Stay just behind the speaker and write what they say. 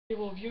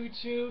People of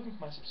YouTube,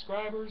 my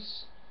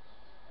subscribers,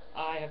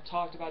 I have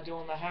talked about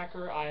Dylan the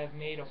Hacker. I have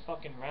made a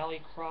fucking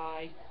rally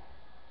cry.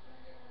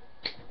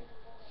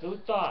 Who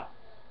thought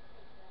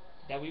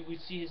that we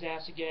would see his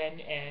ass again?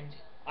 And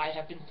I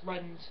have been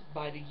threatened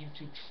by the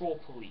YouTube troll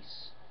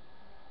police.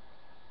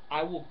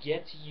 I will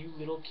get to you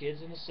little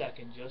kids in a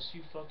second, just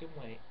you fucking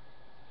wait.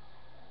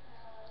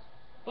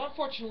 But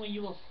unfortunately,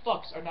 you little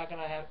fucks are not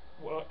gonna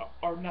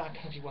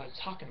be what I'm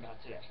talking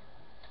about today.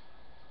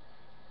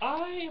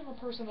 I am a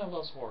person that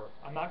loves horror.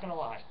 I'm not gonna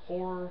lie.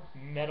 Horror,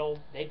 metal,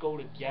 they go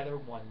together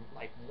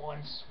like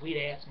one sweet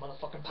ass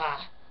motherfucking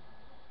pie.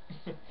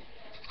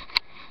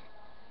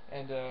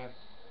 And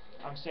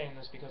I'm saying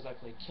this because I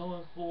play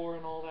Killing Floor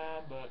and all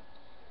that, but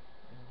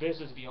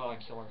this is beyond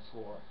Killing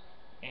Floor.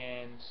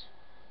 And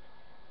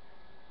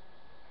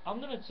I'm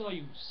gonna tell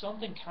you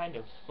something kind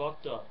of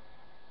fucked up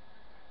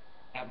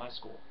at my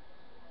school.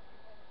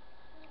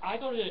 I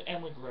go to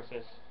Emily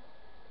Griffith.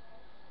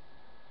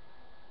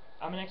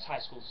 I'm an ex-high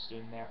school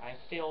student there. I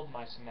failed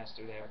my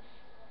semester there.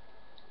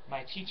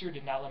 My teacher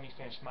did not let me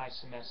finish my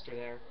semester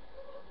there.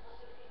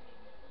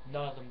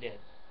 None of them did.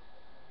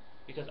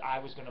 Because I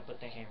was going to put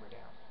the hammer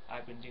down.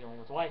 I've been dealing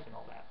with life and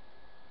all that.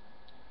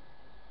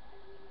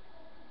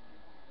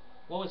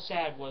 What was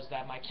sad was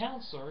that my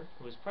counselor,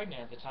 who was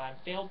pregnant at the time,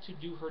 failed to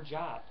do her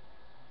job.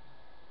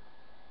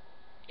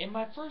 In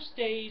my first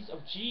days of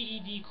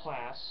GED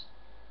class,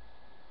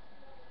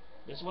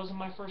 this wasn't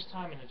my first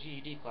time in a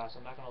GED class,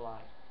 I'm not going to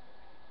lie.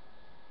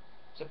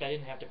 Except I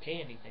didn't have to pay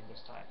anything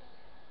this time.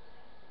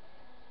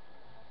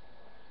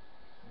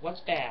 What's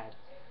bad?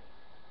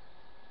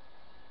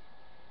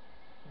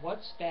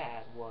 What's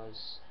bad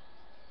was,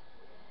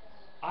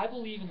 I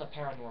believe in the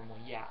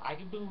paranormal, yeah, I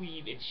can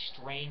believe in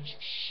strange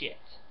shit.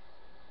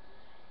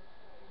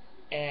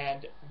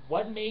 And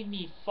what made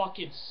me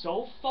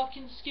so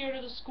fucking scared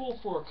of the school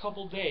for a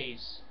couple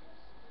days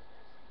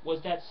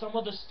was that some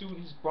of the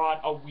students brought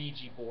a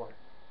Ouija board.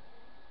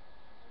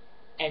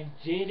 And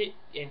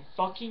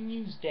fucking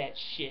used that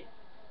shit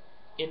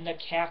in the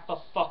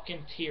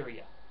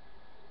cafeteria.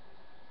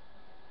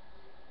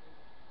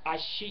 I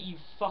shit you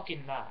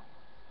fucking not.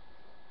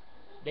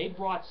 They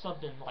brought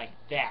something like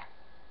that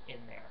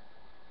in there.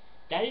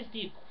 That is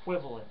the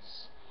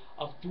equivalence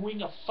of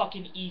doing a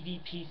fucking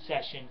EVP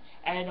session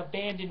at an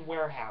abandoned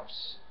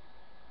warehouse.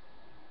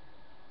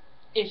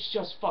 It's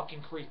just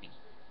fucking creepy.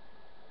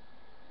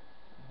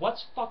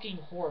 What's fucking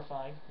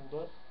horrifying?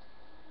 Hold up.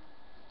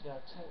 Got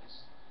a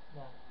text.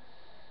 No.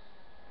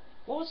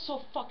 What was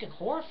so fucking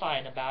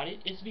horrifying about it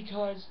is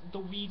because the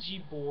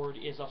Ouija board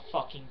is a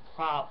fucking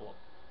problem.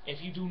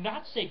 If you do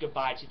not say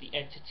goodbye to the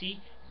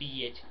entity,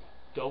 be it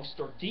ghost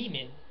or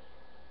demon,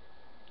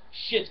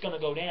 shit's gonna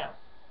go down.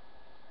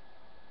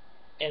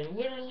 And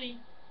literally,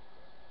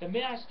 the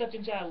minute I stepped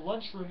into that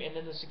lunchroom and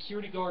then the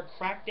security guard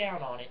cracked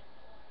down on it,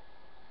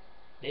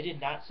 they did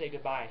not say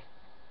goodbye.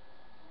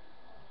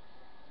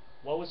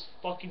 What was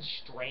fucking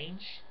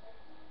strange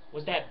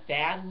was that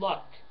bad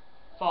luck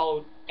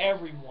followed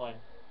everyone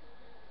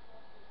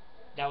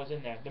that was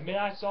in there. The minute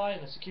I saw it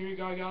and the security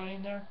guard got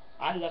in there,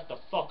 I left the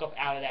fuck up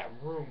out of that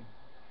room.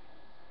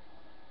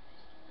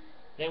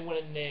 Then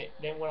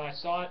when I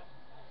saw it,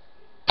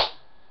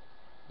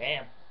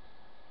 bam.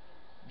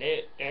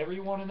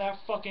 Everyone in that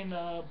fucking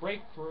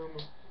break room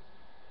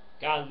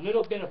got a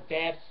little bit of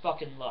bad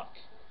fucking luck.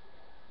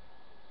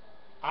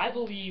 I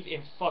believe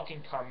in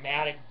fucking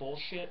karmatic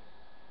bullshit,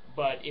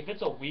 but if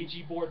it's a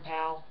Ouija board,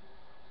 pal,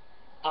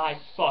 I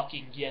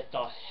fucking get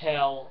the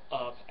hell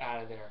up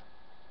out of there.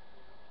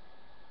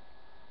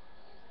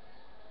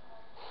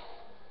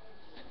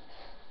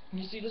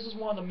 You see, this is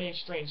one of the main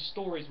strange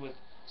stories with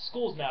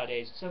schools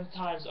nowadays.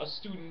 Sometimes a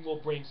student will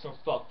bring some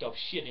fucked up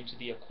shit into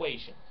the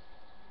equation.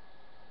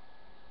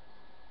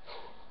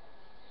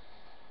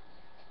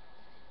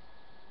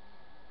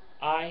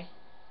 I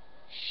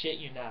shit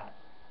you not.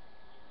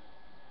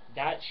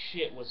 That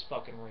shit was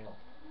fucking real.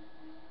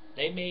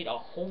 They made a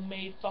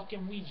homemade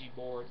fucking Ouija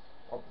board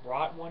or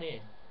brought one in.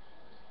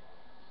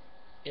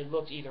 It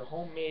looked either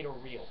homemade or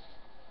real.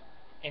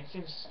 And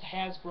since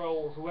Hasbro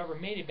or whoever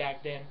made it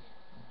back then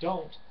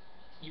don't,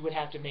 you would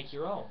have to make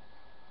your own.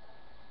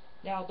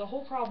 Now, the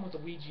whole problem with the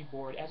Ouija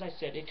board, as I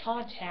said, it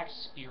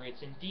contacts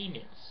spirits and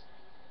demons.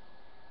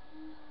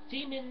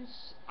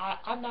 Demons,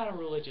 I'm not a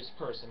religious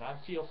person. I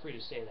feel free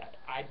to say that.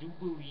 I do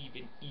believe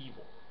in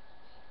evil.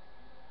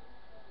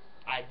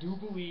 I do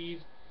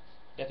believe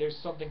that there's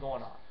something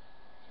going on.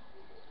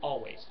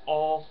 Always.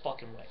 All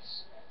fucking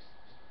ways.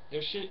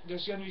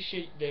 There's gonna be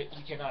shit that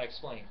you cannot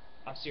explain.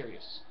 I'm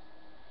serious.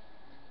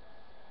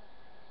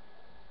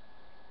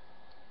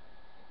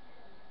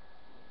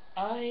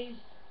 I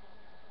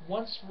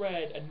once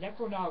read a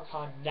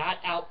Necronomicon not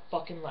out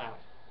fucking loud.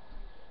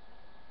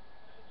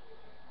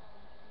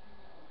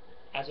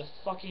 As a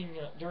fucking,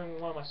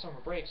 during one of my summer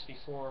breaks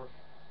before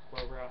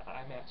wherever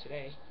I'm at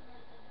today,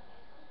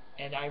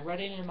 and I read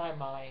it in my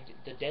mind,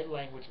 the dead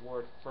language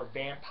word for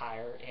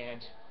vampire,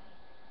 and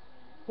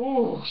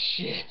oh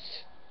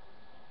shit,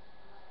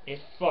 it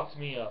fucked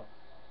me up.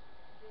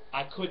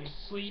 I couldn't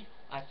sleep,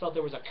 I felt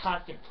there was a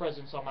constant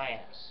presence on my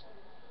ass.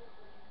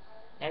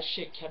 That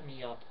shit kept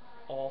me up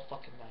all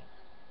fucking night.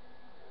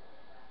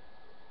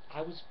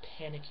 I was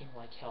panicking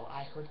like hell.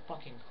 I heard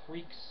fucking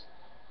creaks,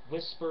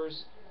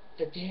 whispers,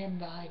 the damn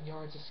 9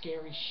 yards of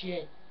scary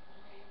shit.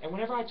 And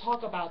whenever I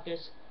talk about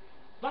this,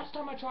 last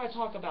time I tried to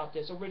talk about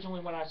this,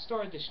 originally when I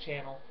started this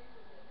channel,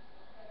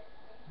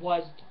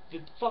 was the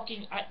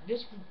fucking...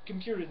 this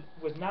computer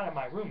was not in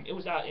my room. It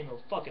was out in the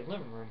fucking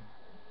living room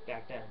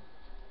back then.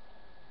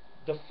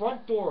 The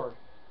front door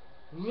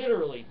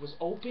literally was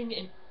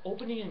opening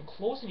and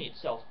closing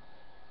itself.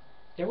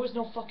 There was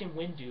no fucking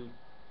wind, dude.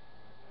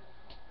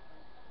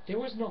 There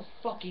was no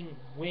fucking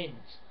wind.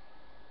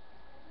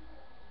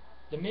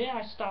 The minute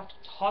I stopped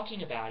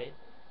talking about it,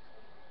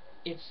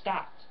 it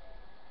stopped.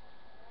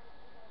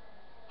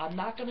 I'm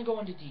not gonna go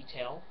into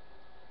detail,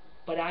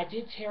 but I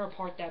did tear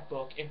apart that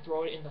book and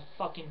throw it in the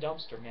fucking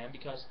dumpster, man,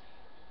 because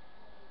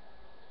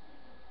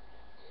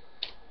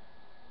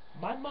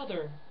my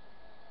mother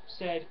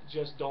said,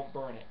 just don't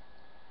burn it.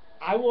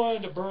 I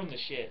wanted to burn the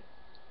shit.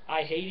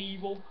 I hate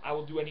evil. I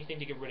will do anything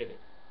to get rid of it.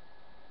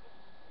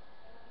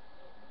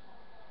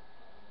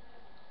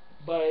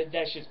 But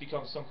that shit's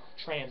become some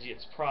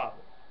transient's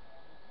problem.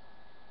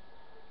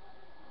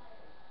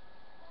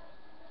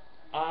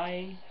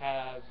 I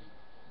have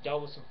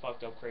dealt with some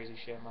fucked up crazy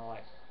shit in my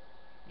life.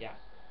 Yeah.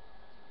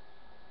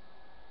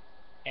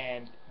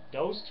 And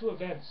those two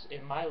events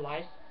in my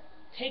life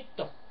take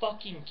the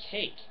fucking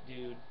cake,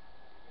 dude.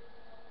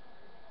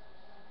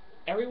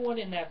 Everyone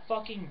in that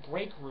fucking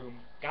break room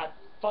got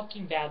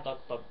fucking bad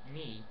luck but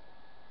me.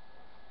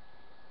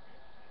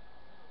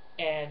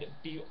 And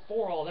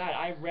before all that,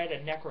 I read a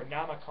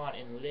Necronomicon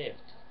and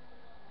lived.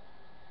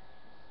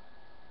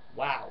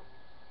 Wow.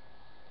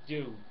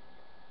 Dude.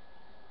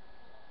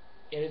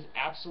 It is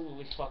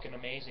absolutely fucking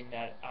amazing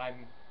that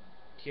I'm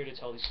here to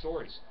tell these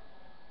stories.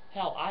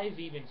 Hell, I've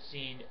even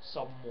seen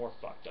some more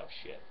fucked up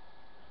shit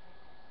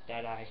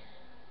that I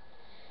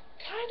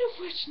kind of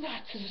wish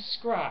not to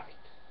describe.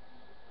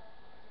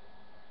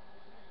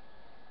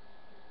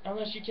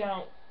 Unless you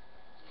count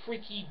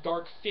freaky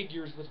dark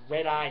figures with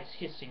red eyes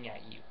hissing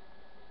at you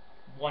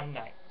one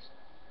night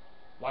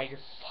while you're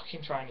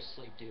fucking trying to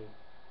sleep, dude.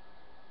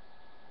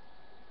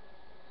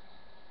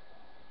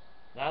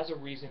 That is a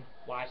reason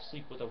why I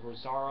sleep with a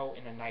rosaro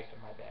and a knife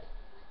in my bed.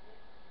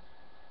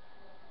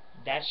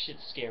 That shit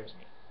scares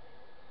me.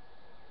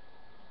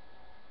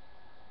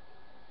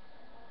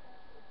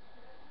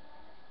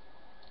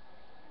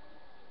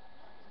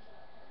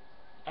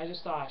 I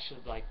just thought I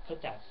should, like,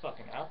 put that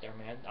fucking out there,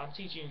 man. I'm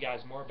teaching you guys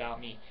more about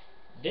me.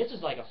 This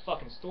is like a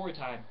fucking story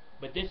time,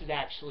 but this has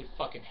actually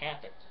fucking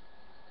happened.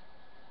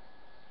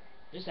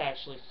 This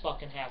actually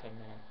fucking happened,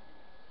 man.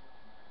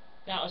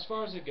 Now, as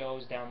far as it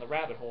goes down the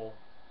rabbit hole,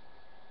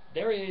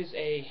 there is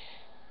a...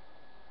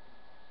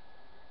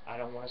 I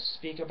don't want to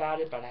speak about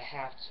it, but I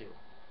have to.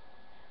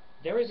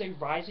 There is a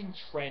rising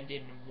trend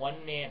in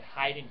one-man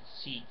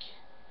hide-and-seek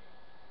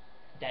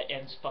that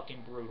ends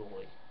fucking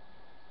brutally.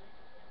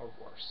 Or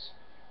worse.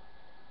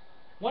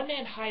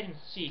 One-man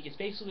hide-and-seek is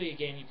basically a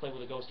game you play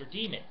with a ghost or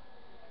demon.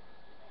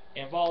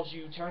 It involves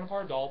you tearing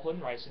apart a doll,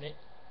 putting rice in it,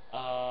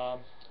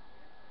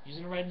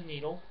 using a red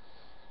needle,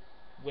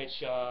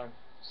 which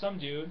some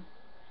dude,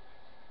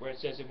 where it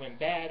says it went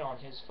bad on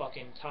his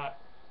fucking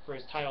for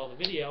his title of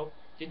the video,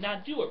 did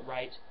not do it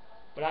right,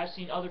 but I've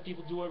seen other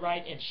people do it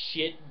right, and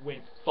shit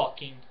went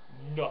fucking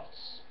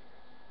nuts.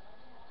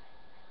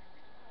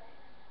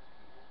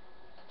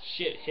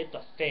 Shit hit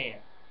the fan.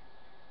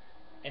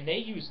 And they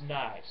used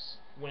knives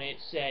when it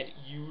said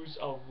use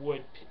a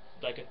wood,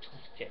 like a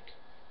toothpick,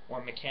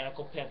 or a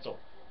mechanical pencil.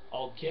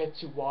 I'll get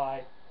to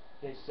why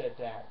they said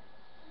that.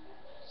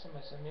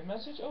 Somebody sent me a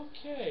message?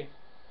 Okay.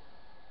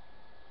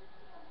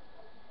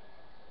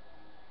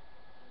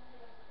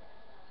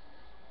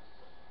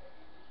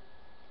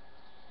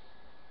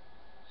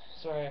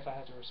 Sorry if I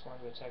have to respond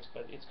to a text,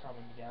 but it's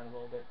calming me down a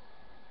little bit.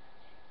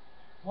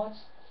 What's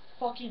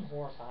fucking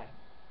horrifying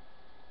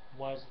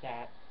was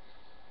that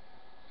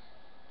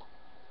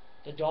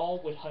the doll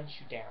would hunt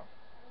you down.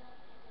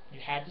 You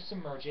had to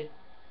submerge it,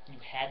 you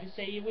had to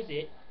say it was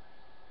it,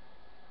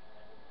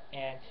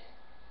 and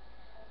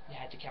you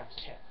had to count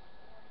to 10.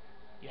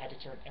 You had to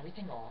turn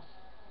everything off.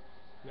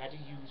 You had to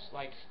use,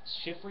 like,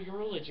 shit for your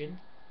religion.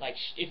 Like,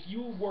 if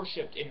you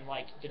worshipped in,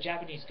 like, the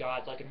Japanese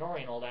gods, like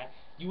Inori and all that,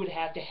 you would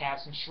have to have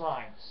some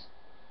shrines.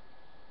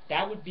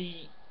 That would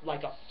be,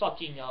 like, a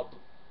fucking,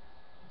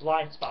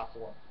 blind spot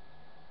for him.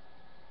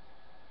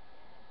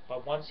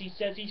 But once he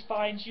says he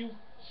finds you,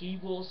 he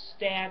will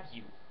stab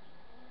you.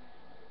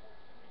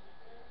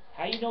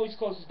 How you know he's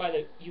close is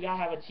by you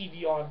gotta have a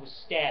TV on with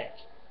static.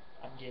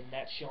 I'm getting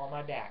that shit on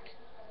my back.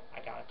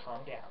 I gotta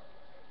calm down.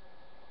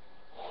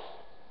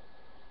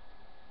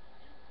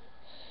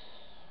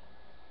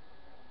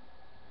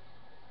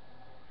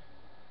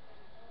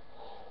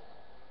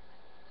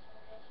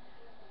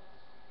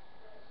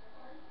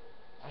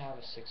 I have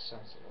a sixth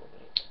sense a little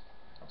bit.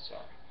 I'm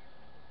sorry.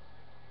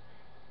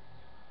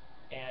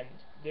 And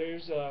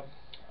there's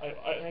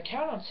an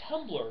account on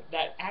Tumblr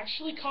that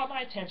actually caught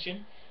my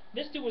attention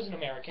This dude was an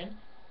American,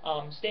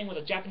 staying with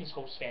a Japanese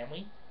host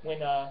family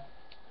when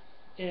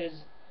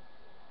his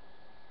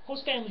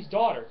host family's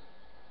daughter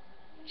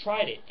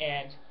tried it,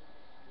 and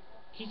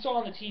he saw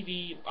on the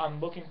TV, "I'm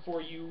looking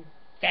for you,"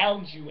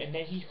 found you, and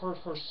then he heard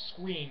her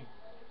scream.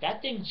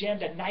 That thing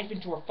jammed a knife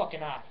into her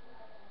fucking eye.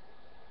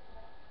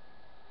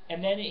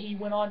 And then he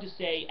went on to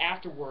say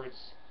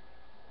afterwards,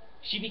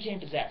 she became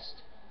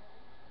possessed.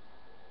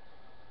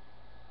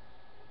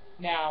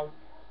 Now,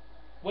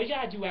 what you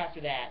gotta do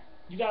after that,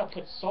 you gotta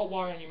put salt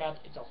water in your mouth.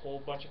 It's a whole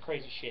bunch of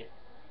crazy shit.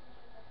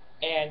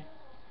 And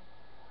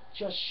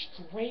just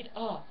straight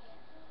up,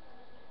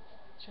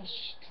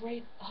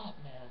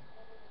 man,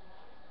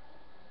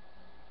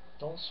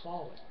 don't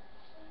swallow it.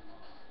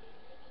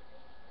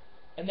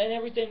 And then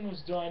everything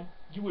was done,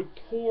 you would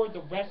pour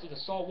the rest of the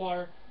salt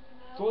water,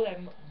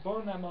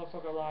 burn that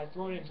motherfucker alive,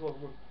 throw it into a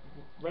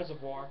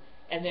reservoir,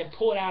 and then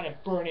pull it out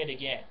and burn it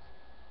again.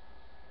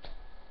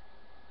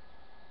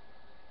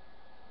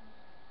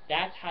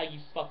 That's how you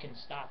fucking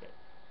stop it.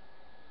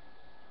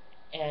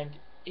 And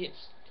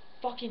it's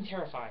fucking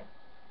terrifying,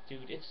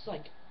 dude. It's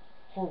like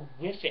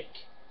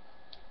horrific.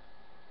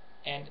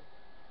 And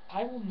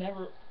I will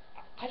never...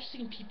 I've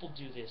seen people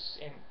do this,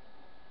 and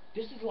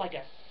this is like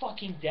a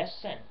fucking death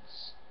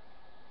sentence.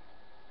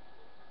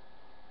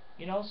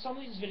 You know, some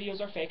of these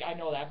videos are fake, I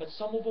know that, but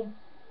some of them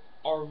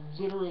are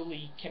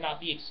literally cannot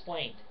be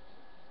explained.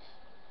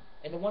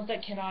 And the ones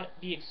that cannot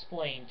be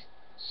explained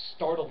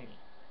startle me.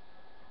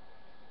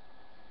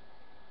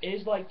 It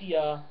is like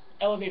the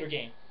elevator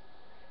game,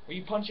 where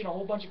you punch in a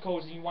whole bunch of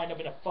codes and you wind up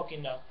in a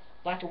fucking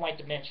black and white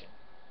dimension.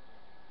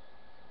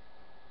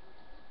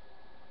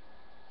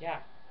 Yeah.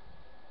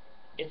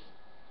 It's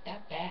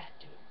that bad,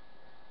 dude.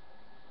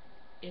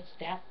 It's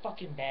that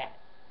fucking bad.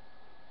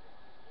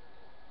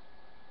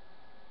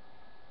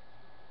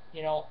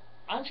 You know,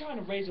 I'm trying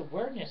to raise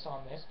awareness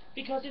on this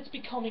because it's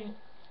becoming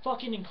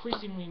fucking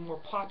increasingly more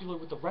popular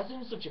with the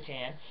residents of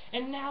Japan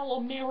and now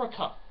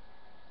America.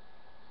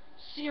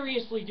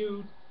 Seriously,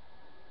 dude.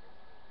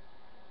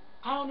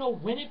 I don't know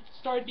when it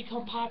started to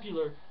become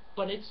popular,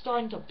 but it's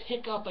starting to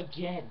pick up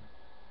again.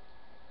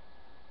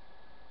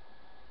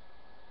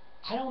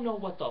 I don't know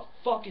what the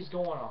fuck is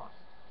going on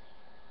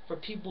for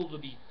people to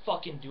be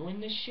fucking doing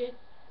this shit,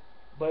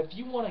 but if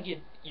you want to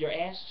get your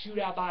ass chewed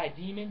out by a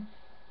demon,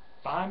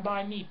 fine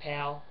by me,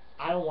 pal.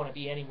 I don't want to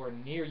be anywhere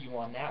near you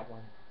on that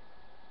one.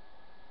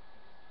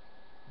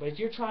 But if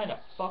you're trying to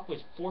fuck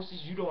with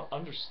forces you don't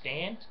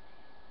understand,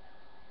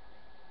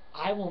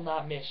 I will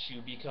not miss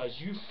you because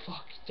you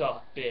fucked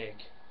up big.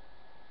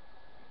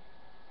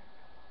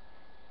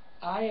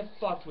 I have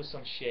fucked with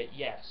some shit,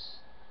 yes.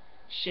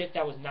 Shit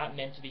that was not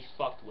meant to be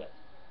fucked with.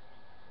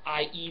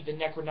 I.e. the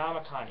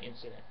Necronomicon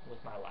incident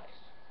with my life.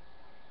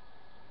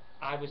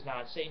 I was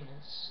not a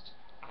Satanist.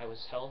 I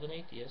was hell of an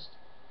atheist.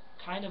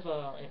 Kind of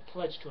a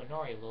pledge to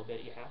Inari a little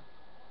bit, yeah.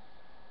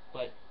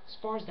 But as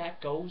far as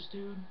that goes,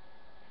 dude,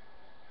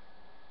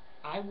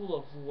 I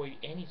will avoid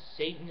any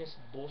Satanist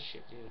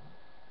bullshit, dude.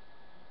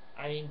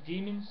 I mean,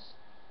 demons,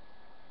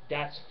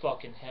 that's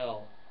fucking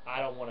hell. I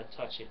don't want to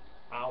touch it.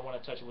 I don't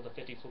want to touch it with a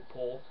 50-foot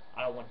pole.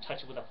 I don't want to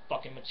touch it with a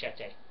fucking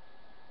machete.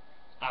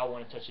 I don't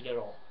want to touch it at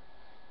all.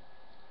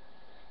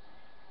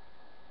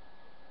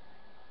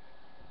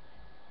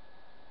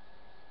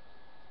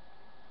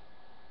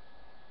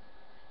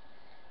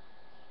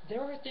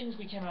 There are things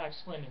we cannot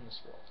explain in this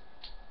world.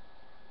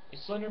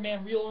 Is Slender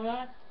Man real or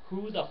not?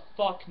 Who the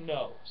fuck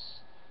knows?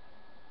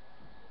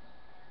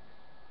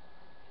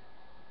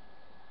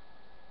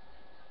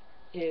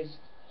 Is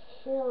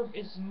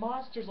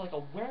monsters like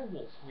a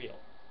werewolf real?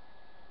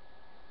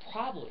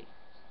 Probably.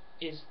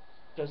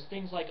 Does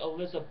things like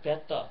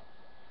Elizabetha,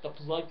 the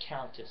Blood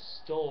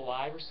Countess, still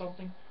alive or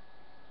something,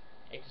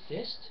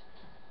 exist?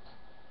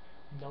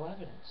 No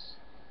evidence.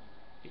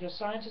 Because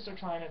scientists are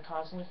trying to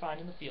constantly find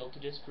in the field to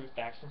disprove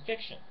facts from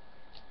fiction.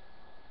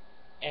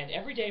 And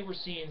every day we're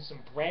seeing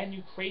some brand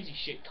new crazy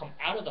shit come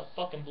out of the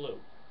fucking blue.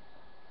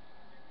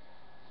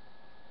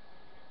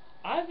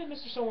 I've been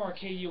Mr. Soma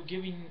Arcadio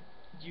giving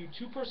you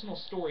 2 personal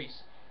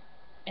stories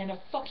and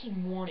a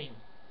fucking warning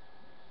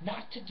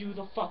not to do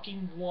the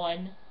fucking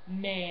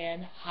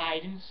one-man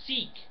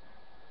hide-and-seek.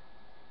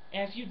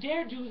 And if you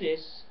dare do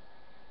this,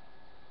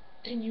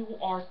 then you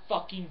are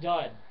fucking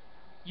done.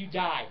 You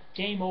die.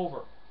 Game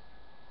over.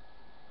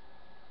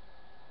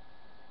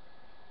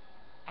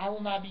 I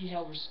will not be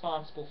held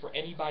responsible for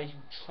anybody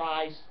who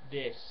tries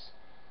this.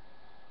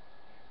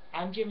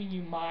 I'm giving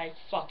you my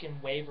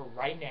fucking waiver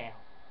right now.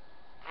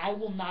 I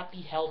will not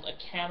be held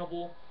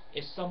accountable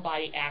if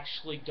somebody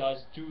actually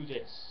does do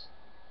this.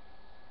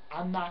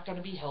 I'm not going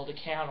to be held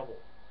accountable.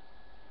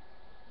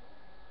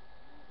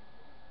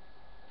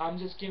 I'm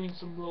just giving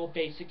some real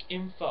basic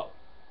info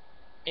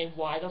and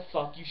why the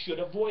fuck you should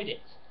avoid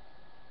it.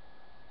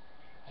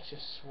 I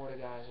just swore to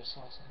God I just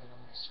saw something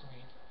on my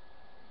screen.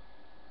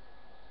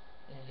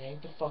 And it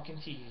ain't the fucking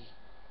TV.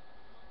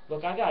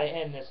 Look, I gotta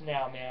end this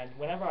now, man.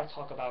 Whenever I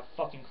talk about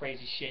fucking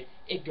crazy shit,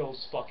 it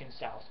goes fucking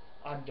south.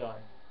 I'm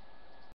done.